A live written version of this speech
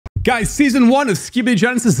Guys, season 1 of Skibidi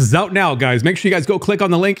Genesis is out now, guys. Make sure you guys go click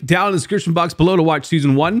on the link down in the description box below to watch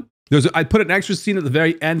season 1. I put an extra scene at the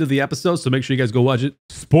very end of the episode, so make sure you guys go watch it.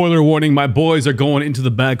 Spoiler warning, my boys are going into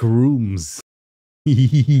the back rooms.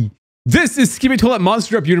 This is Skibidi Toilet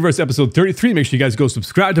Monster Up Universe episode 33. Make sure you guys go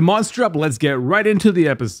subscribe to Monster Up. Let's get right into the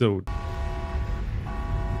episode.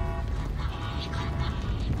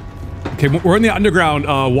 Okay, we're in the underground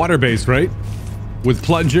water base, right? With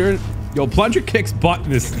Plunger. Yo, Plunger kicks butt in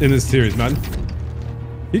this series, man.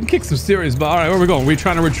 He can kick some serious butt. All right, where are we going? Are we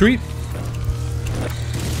trying to retreat?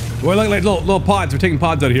 We're like little pods. We're taking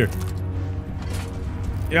pods out of here.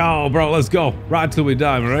 Yo, bro, let's go. Ride till we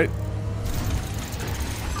die, all right?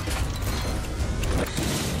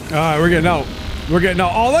 All right, we're getting out. We're getting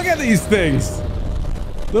out. Oh, look at these things.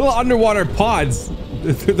 Little underwater pods.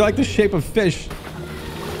 They're like the shape of fish.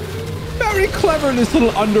 Very clever in this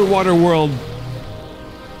little underwater world.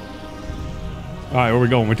 All right, where are we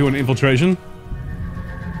going? We're doing infiltration.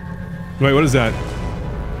 Wait, what is that?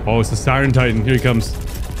 Oh, it's the Siren Titan. Here he comes.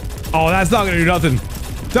 Oh, that's not gonna do nothing.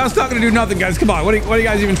 That's not gonna do nothing, guys. Come on. What are you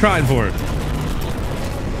guys even trying for?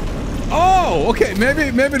 Oh, okay.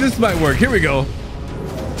 Maybe this might work. Here we go.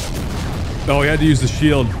 Oh, he had to use the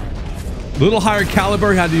shield. A little higher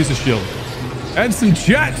caliber, he had to use the shield. And some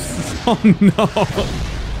jets. Oh no.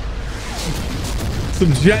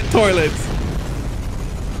 Some jet toilets.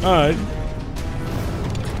 All right.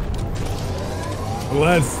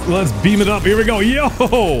 Let's beam it up. Here we go. Yo.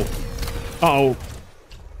 Uh-oh.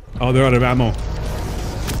 Oh, they're out of ammo.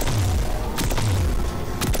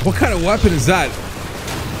 What kind of weapon is that?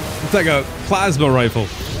 It's like a plasma rifle.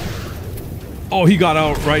 Oh, he got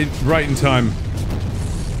out right in time.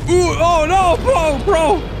 Ooh, oh no,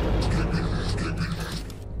 bro.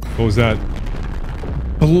 What was that?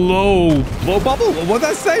 Blow bubble? What'd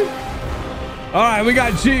that say? All right, we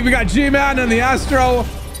got Gman and the Astro.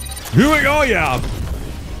 Here we go, yeah.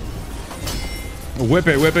 Whip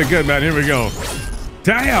it good, man. Here we go.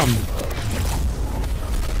 Damn.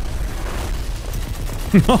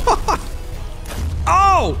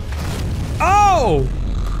 Oh.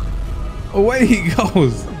 Away he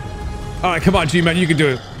goes. All right, come on, Gman, you can do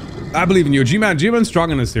it. I believe in you. Gman's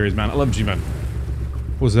strong in this series, man. I love Gman.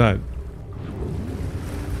 What was that?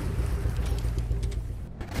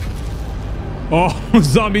 Oh,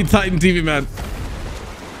 zombie Titan TV, man.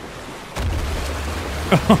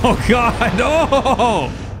 Oh, God.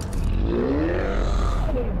 Oh.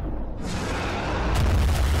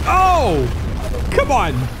 Oh. Come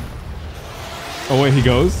on. Away he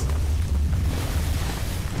goes.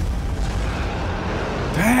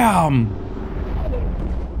 Damn.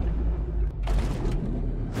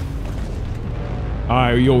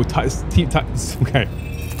 Alright, yo, okay.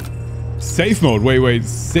 Safe mode. Wait.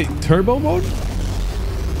 Turbo mode?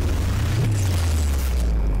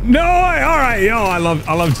 No, alright, yo, I love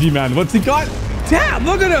Gman. What's he got? Damn,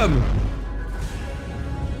 look at him.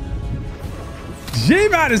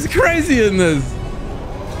 Gman is crazy in this.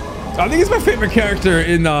 I think he's my favorite character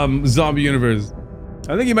in Zombie Universe.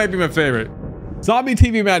 I think he might be my favorite. Zombie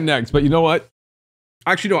TV Man next, but you know what?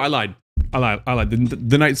 Actually, no, I lied.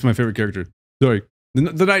 The Knight's my favorite character. Sorry.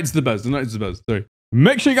 The Knight's the best. Sorry.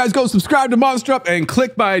 Make sure you guys go subscribe to Monster Up and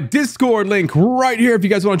click my Discord link right here if you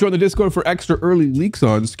guys want to join the Discord for extra early leaks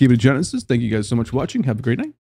on Skibidi Genesis. Thank you guys so much for watching. Have a great night.